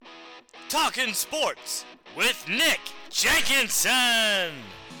Talkin Sports with Nick Jenkinson.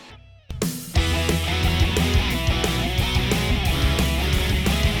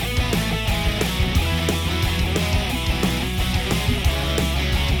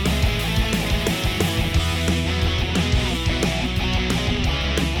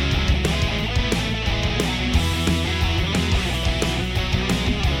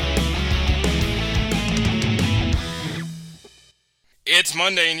 It's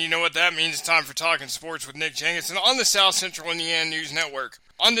Monday, and you know what that means. It's time for Talkin Sports with Nick Jenkinson on the South Central Indiana News Network.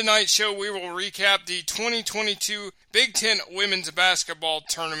 On tonight's show, we will recap the 2022 Big Ten Women's Basketball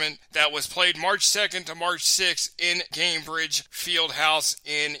Tournament that was played March 2nd to March 6th in Gainbridge Fieldhouse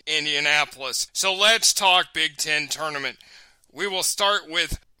in Indianapolis. So let's talk Big Ten Tournament. We will start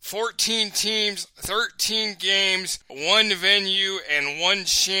with 14 teams, 13 games, one venue, and one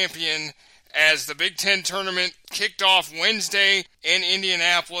champion, as the Big Ten Tournament kicked off Wednesday in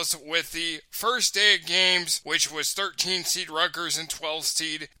Indianapolis with the first day of games, which was 13-seed Rutgers and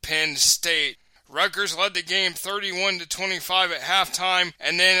 12-seed Penn State. Rutgers led the game 31-25 at halftime,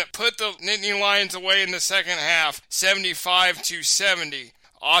 and then put the Nittany Lions away in the second half, 75-70.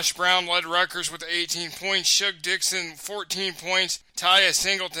 Osh Brown led Rutgers with 18 points, Shug Dixon 14 points, Taya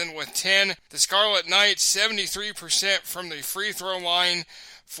Singleton with 10. The Scarlet Knights 73% from the free throw line,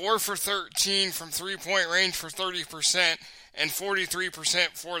 4 for 13 from three-point range for 30%, and 43%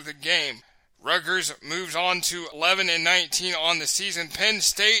 for the game. Rutgers moves on to 11-19 on the season. Penn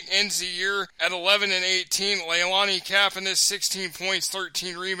State ends the year at 11-18. Leilani Kapanis, 16 points,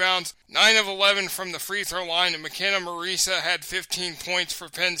 13 rebounds, 9 of 11 from the free throw line. And McKenna Marisa had 15 points for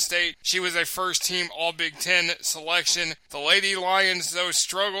Penn State. She was a first-team All-Big Ten selection. The Lady Lions, though,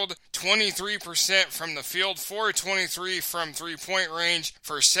 struggled. 23% from the field, 4-23 from three-point range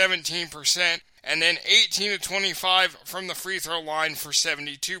for 17%, and then 18-25 from the free throw line for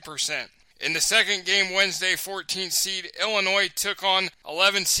 72%. In the second game Wednesday, 14-seed Illinois took on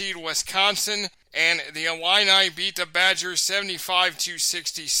 11-seed Wisconsin, and the Illini beat the Badgers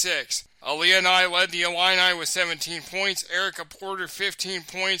 75-66. Aaliyah Nye led the Illini with 17 points, Erica Porter 15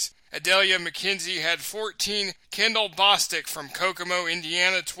 points, Adelia McKenzie had 14, Kendall Bostic from Kokomo,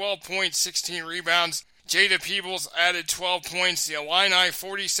 Indiana, 12 points, 16 rebounds, Jada Peebles added 12 points. The Illini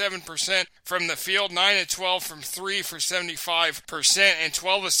 47% from the field, 9-12 from 3 for 75%, and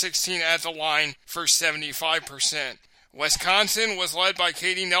 12-16 at the line for 75%. Wisconsin was led by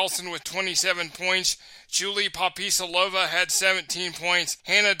Katie Nelson with 27 points. Julie Papisalova had 17 points.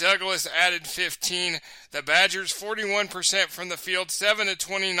 Hannah Douglas added 15. The Badgers 41% from the field,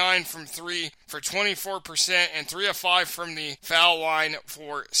 7-29 from 3 for 24%, and 3 of 5 from the foul line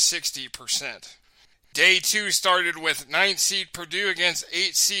for 60%. Day 2 started with 9th seed Purdue against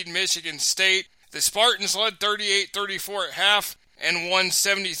 8th seed Michigan State. The Spartans led 38-34 at half and won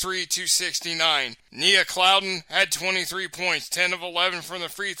 73-69. Nia Clouden had 23 points, 10 of 11 from the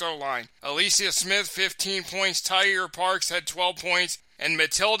free throw line. Alicia Smith, 15 points. Tyre Parks had 12 points. And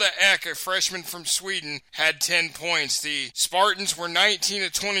Matilda Ek, a freshman from Sweden, had 10 points. The Spartans were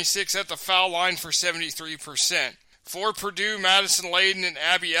 19-26 at the foul line for 73%. For Purdue, Madison Layden and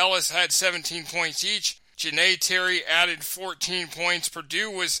Abby Ellis had 17 points each. Janae Terry added 14 points. Purdue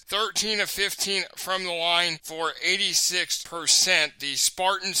was 13 of 15 from the line for 86%. The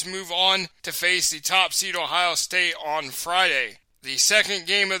Spartans move on to face the top seed Ohio State on Friday. The second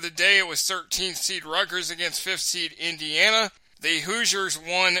game of the day, it was 13th seed Rutgers against 5th seed Indiana. The Hoosiers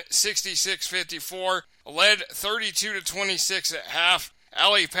won 66-54, led 32-26 at half.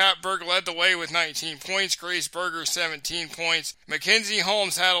 Allie Patberg led the way with 19 points. Grace Berger, 17 points. Mackenzie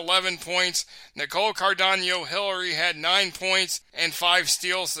Holmes had 11 points. Nicole Cardano-Hillary had 9 points and 5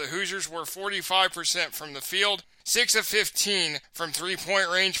 steals. The Hoosiers were 45% from the field, 6 of 15 from three-point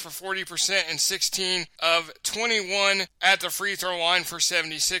range for 40%, and 16 of 21 at the free throw line for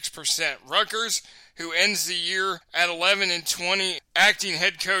 76%. Rutgers, who ends the year at 11-20. Acting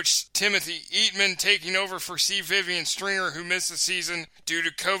head coach Timothy Eatman taking over for C. Vivian Stringer, who missed the season due to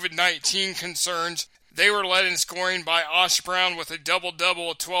COVID-19 concerns. They were led in scoring by Osh Brown with a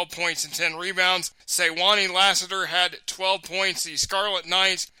double-double of 12 points and 10 rebounds. Sewani Lassiter had 12 points. The Scarlet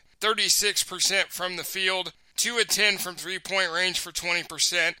Knights, 36% from the field, 2 of 10 from three-point range for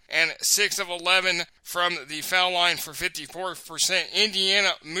 20%, and 6 of 11 from the foul line for 54%.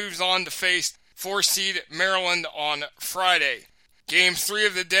 Indiana moves on to face 4th seed Maryland on Friday. Game 3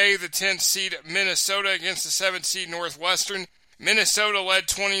 of the day, the 10th seed Minnesota against the 7th seed Northwestern. Minnesota led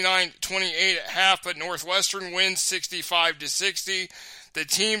 29-28 at half, but Northwestern wins 65-60. The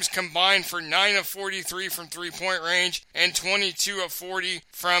teams combined for 9 of 43 from three-point range and 22 of 40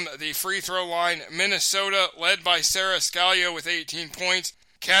 from the free throw line. Minnesota, led by Sarah Scalio with 18 points.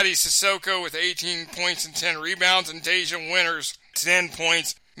 Caddy Sissoko with 18 points and 10 rebounds, and Deja Winters 10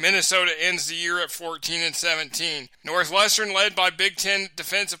 points. Minnesota ends the year at 14-17. Northwestern led by Big Ten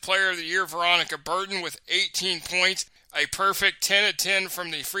Defensive Player of the Year Veronica Burton with 18 points, a perfect 10-10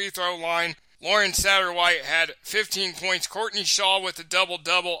 from the free throw line. Lauren Satterwhite had 15 points. Courtney Shaw with a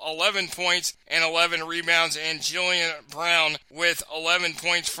double-double, 11 points and 11 rebounds. And Jillian Brown with 11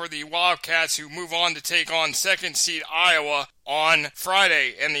 points for the Wildcats, who move on to take on second seed Iowa on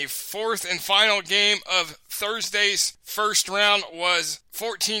Friday. And the fourth and final game of Thursday's first round was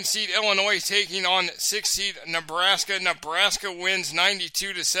 14 seed Illinois taking on 6 seed Nebraska. Nebraska wins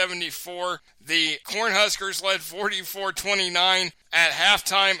 92-74. The Cornhuskers led 44-29 at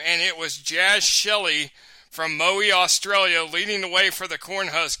halftime, and it was Jazz Shelley from Moe, Australia, leading the way for the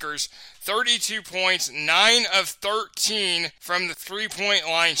Cornhuskers. 32 points, 9 of 13 from the three-point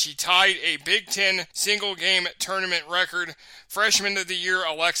line. She tied a Big Ten single-game tournament record. Freshman of the Year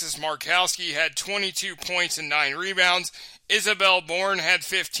Alexis Markowski had 22 points and 9 rebounds. Isabel Bourne had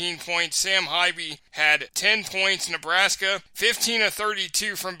 15 points. Sam Hybe had 10 points. Nebraska, 15 of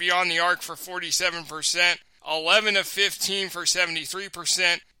 32 from beyond the arc for 47%, 11 of 15 for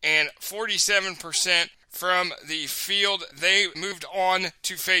 73%, and 47% from the field. They moved on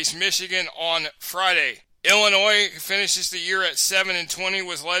to face Michigan on Friday. Illinois finishes the year at 7-20,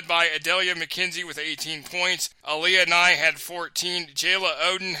 was led by Adelia McKenzie with 18 points. Aaliyah Nye had 14. Jayla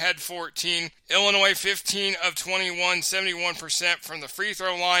Oden had 14. Illinois 15 of 21, 71% from the free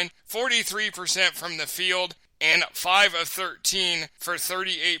throw line, 43% from the field, and 5 of 13 for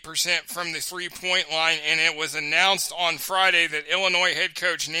 38% from the three-point line. And it was announced on Friday that Illinois head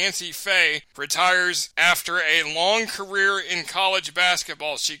coach Nancy Fay retires after a long career in college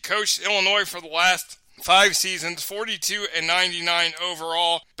basketball. She coached Illinois for the last 5 seasons, 42 and 99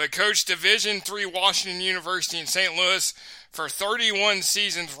 overall, but coached Division III Washington University in St. Louis for 31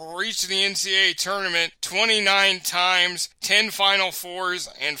 seasons, reached the NCAA tournament 29 times, 10 Final Fours,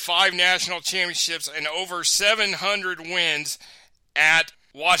 and 5 national championships, and over 700 wins at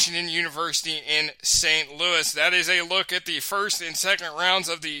Washington University in St. Louis. That is a look at the first and second rounds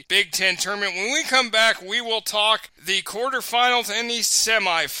of the Big Ten tournament. When we come back, we will talk the quarterfinals and the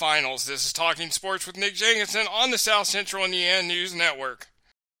semifinals. This is Talking Sports with Nick Jenkinson on the South Central Indiana News Network.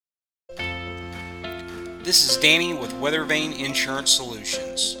 This is Danny with Weathervane Insurance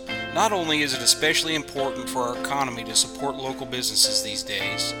Solutions. Not only is it especially important for our economy to support local businesses these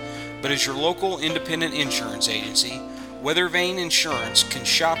days, but as your local independent insurance agency, Weathervane Insurance can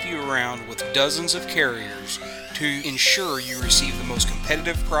shop you around with dozens of carriers to ensure you receive the most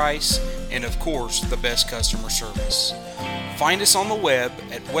competitive price and, of course, the best customer service. Find us on the web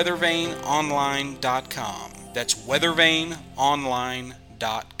at weathervaneonline.com. That's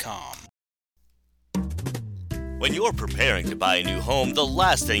weathervaneonline.com. When you're preparing to buy a new home, the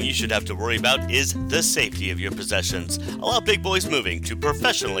last thing you should have to worry about is the safety of your possessions. Allow Big Boys Moving to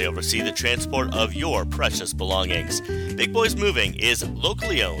professionally oversee the transport of your precious belongings. Big Boys Moving is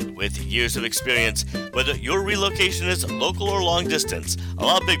locally owned with years of experience. Whether your relocation is local or long distance,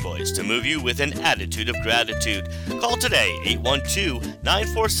 allow Big Boys to move you with an attitude of gratitude. Call today,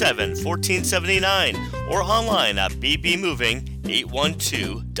 812-947-1479, or online at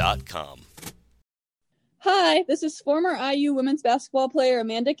bbmoving812.com. Hi, this is former IU women's basketball player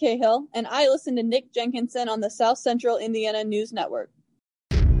Amanda Cahill, and I listen to Nick Jenkinson on the South Central Indiana News Network.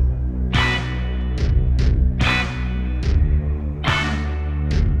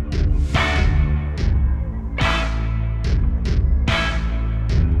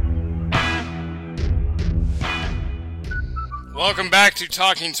 Welcome back to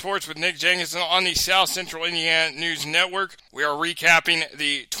Talking Sports with Nick Jenkinson on the South Central Indiana News Network. We are recapping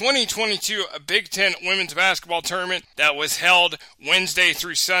the 2022 Big Ten Women's Basketball Tournament that was held Wednesday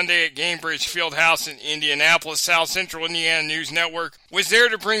through Sunday at Gainbridge Fieldhouse in Indianapolis. South Central Indiana News Network was there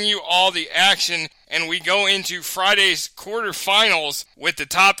to bring you all the action, and we go into Friday's quarterfinals with the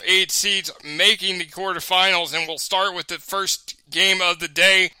top 8 seeds making the quarterfinals, and we'll start with the first game of the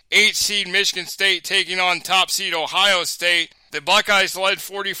day. 8 seed Michigan State taking on top seed Ohio State. The Buckeyes led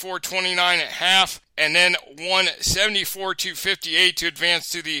 44-29 at half and then won 74-58 to advance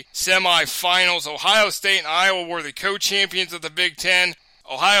to the semifinals. Ohio State and Iowa were the co-champions of the Big Ten.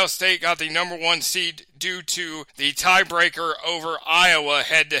 Ohio State got the number 1 seed due to the tiebreaker over Iowa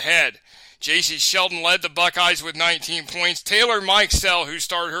head-to-head. J.C. Sheldon led the Buckeyes with 19 points. Taylor Mikesell, who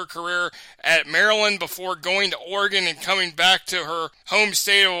started her career at Maryland before going to Oregon and coming back to her home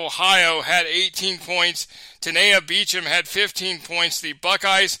state of Ohio, had 18 points. Tanea Beecham had 15 points. The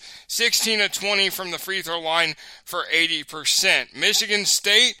Buckeyes 16 of 20 from the free throw line for 80%. Michigan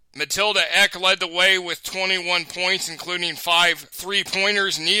State, Matilda Eck led the way with 21 points, including 5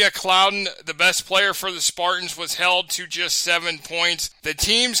 three-pointers. Nia Clouden, the best player for the Spartans, was held to just 7 points. The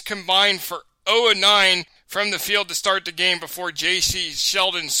teams combined for 0-9 from the field to start the game before J.C.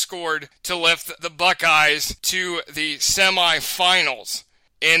 Sheldon scored to lift the Buckeyes to the semifinals.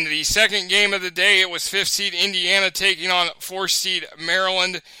 In the second game of the day, it was 5th seed Indiana taking on 4th seed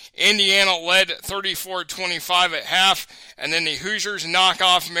Maryland. Indiana led 34-25 at half, and then the Hoosiers knock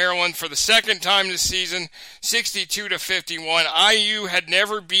off Maryland for the second time this season, 62-51. IU had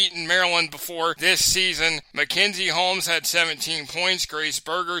never beaten Maryland before this season. Mackenzie Holmes had 17 points, Grace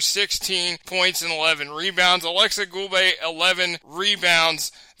Berger 16 points and 11 rebounds, Alexa Goulbe 11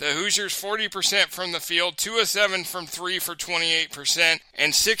 rebounds. The Hoosiers 40% from the field, 2 of 7 from 3 for 28%,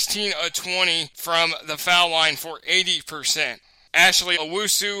 and 16 of 20 from the foul line for 80%. Ashley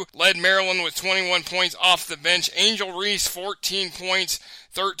Owusu led Maryland with 21 points off the bench. Angel Reese 14 points,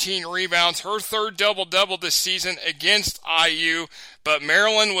 13 rebounds. Her third double-double this season against IU, but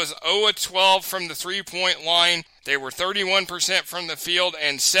Maryland was 0 of 12 from the three-point line. They were 31% from the field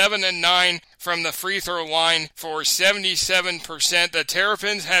and 7 of 9 from the free throw line for 77%. The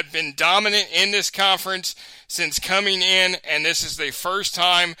Terrapins had been dominant in this conference since coming in, and this is the first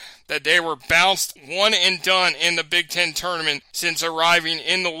time that they were bounced one and done in the Big Ten tournament since arriving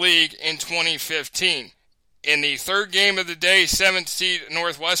in the league in 2015. In the third game of the day, 7th seed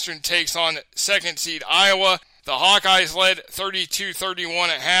Northwestern takes on 2nd seed Iowa. The Hawkeyes led 32-31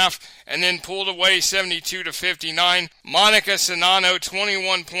 at half and then pulled away 72-59. Monica Sinano,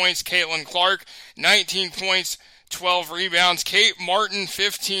 21 points. Caitlin Clark, 19 points, 12 rebounds. Kate Martin,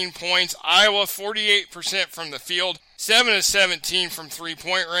 15 points. Iowa, 48% from the field, 7 of 17 from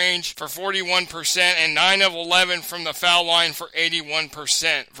three-point range for 41%, and 9 of 11 from the foul line for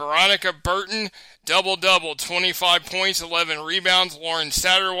 81%. Veronica Burton, double-double, 25 points, 11 rebounds. Lauren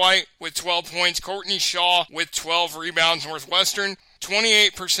Satterwhite with 12 points. Courtney Shaw with 12 rebounds. Northwestern,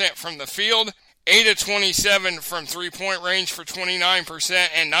 28% from the field, 8 of 27 from three-point range for 29%,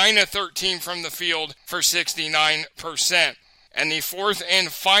 and 9 of 13 from the field for 69%. And the fourth and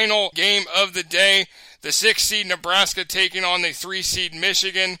final game of the day, the 6th seed Nebraska taking on the 3 seed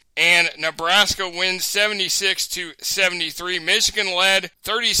Michigan, and Nebraska wins 76-73. Michigan led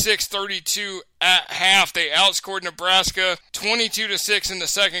 36-32 at half. They outscored Nebraska 22-6 in the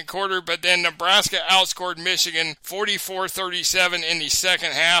second quarter, but then Nebraska outscored Michigan 44-37 in the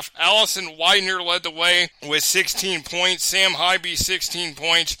second half. Allison Widener led the way with 16 points. Sam Hybe 16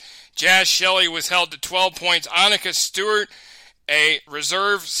 points. Jazz Shelley was held to 12 points. Annika Stewart, a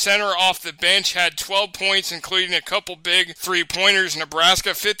reserve center off the bench, had 12 points, including a couple big three-pointers.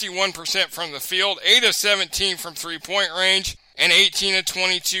 Nebraska, 51% from the field, 8 of 17 from three-point range, and 18 of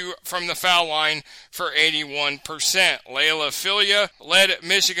 22 from the foul line for 81%. Layla Filia led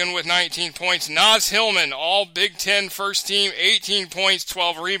Michigan with 19 points. Naz Hillman, all Big Ten first team, 18 points,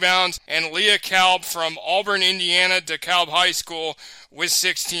 12 rebounds. And Leah Kalb from Auburn, Indiana, DeKalb High School with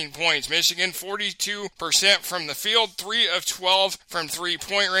 16 points. Michigan, 42% from the field, 3 of 12 from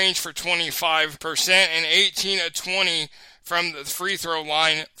three-point range for 25%, and 18 of 20 from the free throw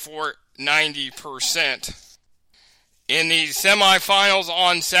line for 90%. In the semifinals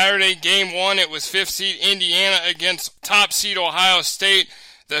on Saturday, Game 1, it was 5th seed Indiana against top seed Ohio State.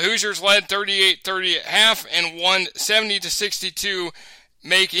 The Hoosiers led 38-30 at half and won 70-62,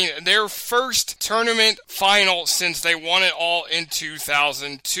 making their first tournament final since they won it all in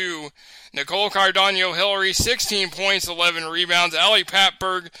 2002. Nicole Cardano-Hillary, 16 points, 11 rebounds. Allie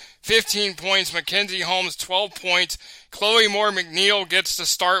Patberg, 15 points. Mackenzie Holmes, 12 points. Chloe Moore McNeil gets to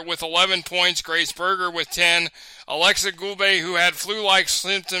start with 11 points. Grace Berger with 10. Alexa Goulbe, who had flu-like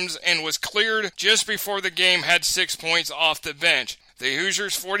symptoms and was cleared just before the game, had 6 points off the bench. The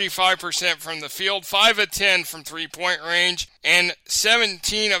Hoosiers, 45% from the field, 5 of 10 from three-point range, and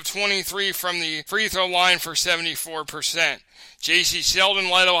 17 of 23 from the free throw line for 74%. J.C. Sheldon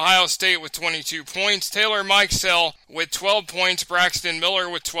led Ohio State with 22 points. Taylor Mikesell with 12 points. Braxton Miller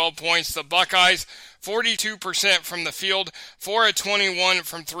with 12 points. The Buckeyes, 42% from the field, 4 of 21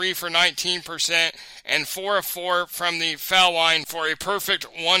 from 3 for 19%, and 4 of 4 from the foul line for a perfect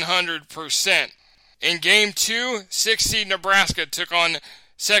 100%. In Game 2, 6th seed Nebraska took on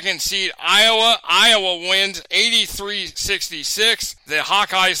 2nd seed Iowa. Iowa wins 83-66. The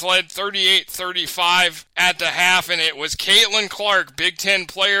Hawkeyes led 38-35 at the half, and it was Caitlin Clark, Big Ten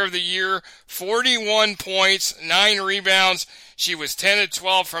Player of the Year, 41 points, 9 rebounds. She was 10 of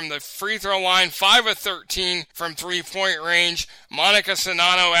 12 from the free throw line, 5 of 13 from three-point range. Monica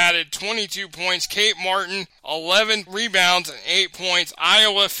Sonano added 22 points. Kate Martin, 11 rebounds and 8 points.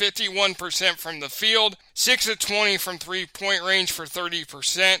 Iowa, 51% from the field, 6 of 20 from three-point range for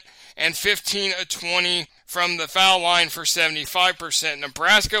 30%, and 15 of 20 from the foul line for 75%.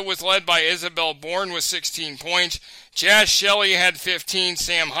 Nebraska was led by Isabel Bourne with 16 points. Jazz Shelley had 15.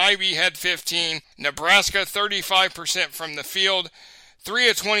 Sam Hybe had 15. Nebraska 35% from the field, 3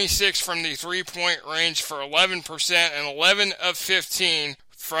 of 26 from the three-point range for 11%, and 11 of 15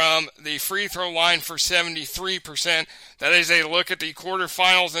 from the free throw line for 73%. That is a look at the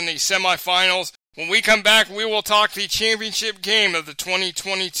quarterfinals and the semifinals. When we come back, we will talk the championship game of the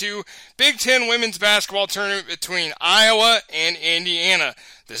 2022 Big Ten Women's Basketball Tournament between Iowa and Indiana.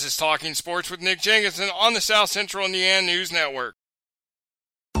 This is Talking Sports with Nick Jenkinson on the South Central Indiana News Network.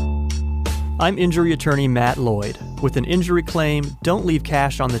 I'm injury attorney Matt Lloyd. With an injury claim, don't leave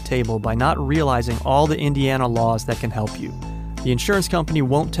cash on the table by not realizing all the Indiana laws that can help you. The insurance company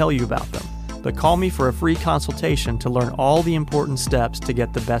won't tell you about them, but call me for a free consultation to learn all the important steps to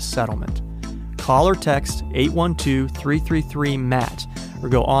get the best settlement. Call or text 812-333-MATT or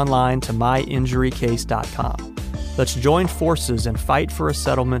go online to myinjurycase.com. Let's join forces and fight for a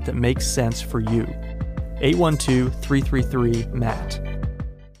settlement that makes sense for you. 812-333-MATT.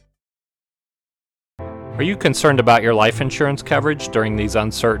 Are you concerned about your life insurance coverage during these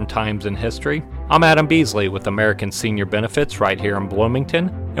uncertain times in history? I'm Adam Beasley with American Senior Benefits right here in Bloomington,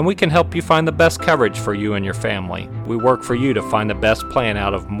 and we can help you find the best coverage for you and your family. We work for you to find the best plan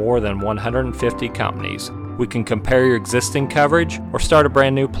out of more than 150 companies. We can compare your existing coverage or start a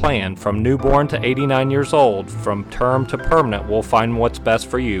brand new plan. From newborn to 89 years old, from term to permanent, we'll find what's best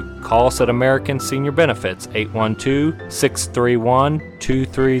for you. Call us at American Senior Benefits,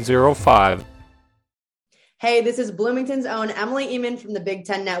 812-631-2305. Hey, this is Bloomington's own Emily Eman from the Big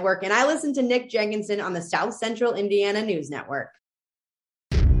Ten Network, and I listen to Nick Jenkinson on the South Central Indiana News Network.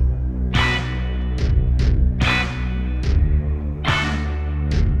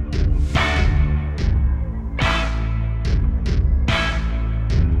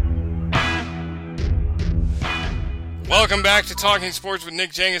 Welcome back to Talking Sports with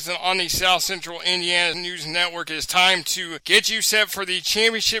Nick Jenkinson on the South Central Indiana News Network. It is time to get you set for the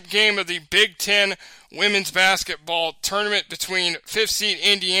championship game of the Big Ten Women's Basketball Tournament between 5th seed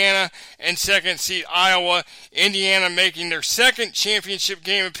Indiana and 2nd seed Iowa. Indiana making their second championship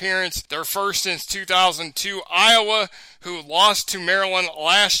game appearance, their first since 2002. Iowa, who lost to Maryland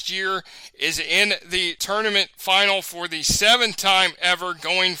last year, is in the tournament final for the 7th time ever,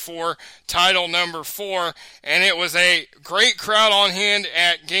 going for title number 4. And it was a great crowd on hand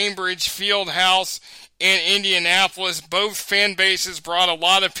at Gainbridge Fieldhouse in Indianapolis. Both fan bases brought a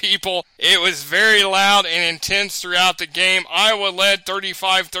lot of people. It was very loud and intense throughout the game. Iowa led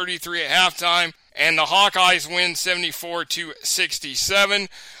 35-33 at halftime, and the Hawkeyes win 74-67.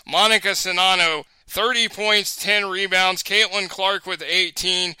 Monica Sonano, 30 points, 10 rebounds. Caitlin Clark with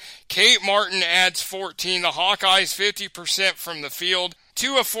 18. Kate Martin adds 14. The Hawkeyes 50% from the field,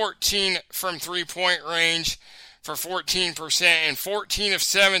 2 of 14 from three-point range for 14%, and 14 of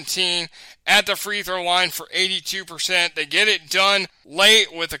 17 at the free throw line for 82%. They get it done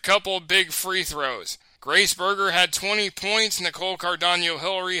late with a couple of big free throws. Grace Berger had 20 points. Nicole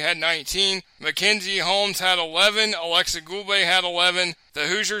Cardano-Hillary had 19. Mackenzie Holmes had 11. Alexa Goulbe had 11. The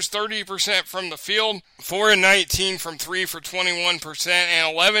Hoosiers 30% from the field, 4 of 19 from 3 for 21%,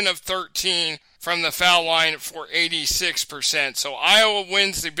 and 11 of 13 from the foul line for 86%. So Iowa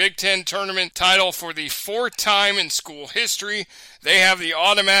wins the Big Ten tournament title for the 4th time in school history. They have the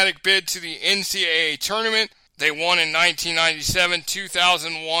automatic bid to the NCAA tournament. They won in 1997,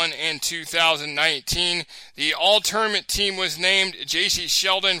 2001, and 2019. The all-tournament team was named J.C.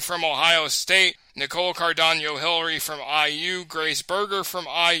 Sheldon from Ohio State, Nicole Cardano-Hillary from IU, Grace Berger from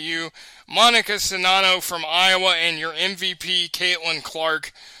IU, Monica Sonano from Iowa, and your MVP, Caitlin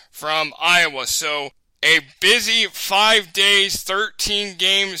Clark, from Iowa. So a busy 5 days, 13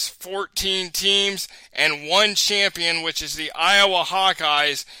 games, 14 teams, and one champion, which is the Iowa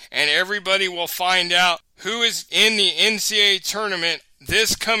Hawkeyes, and everybody will find out who is in the NCAA tournament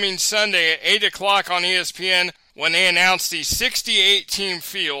this coming Sunday at 8 o'clock on ESPN when they announce the 68-team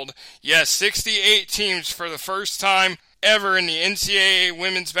field. Yes, 68 teams for the first time ever in the NCAA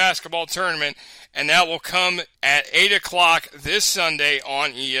women's basketball tournament, and that will come at 8 o'clock this Sunday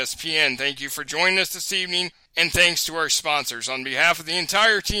on ESPN. Thank you for joining us this evening, and thanks to our sponsors. On behalf of the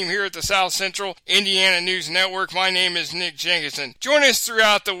entire team here at the South Central Indiana News Network, my name is Nick Jenkinson. Join us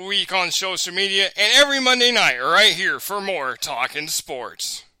throughout the week on social media and every Monday night right here for more Talkin'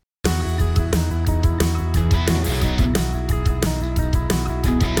 Sports.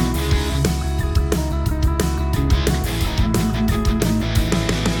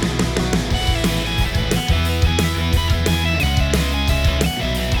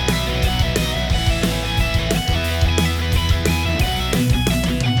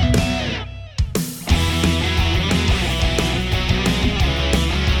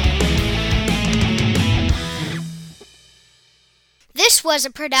 This was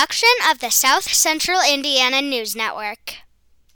a production of the South Central Indiana News Network.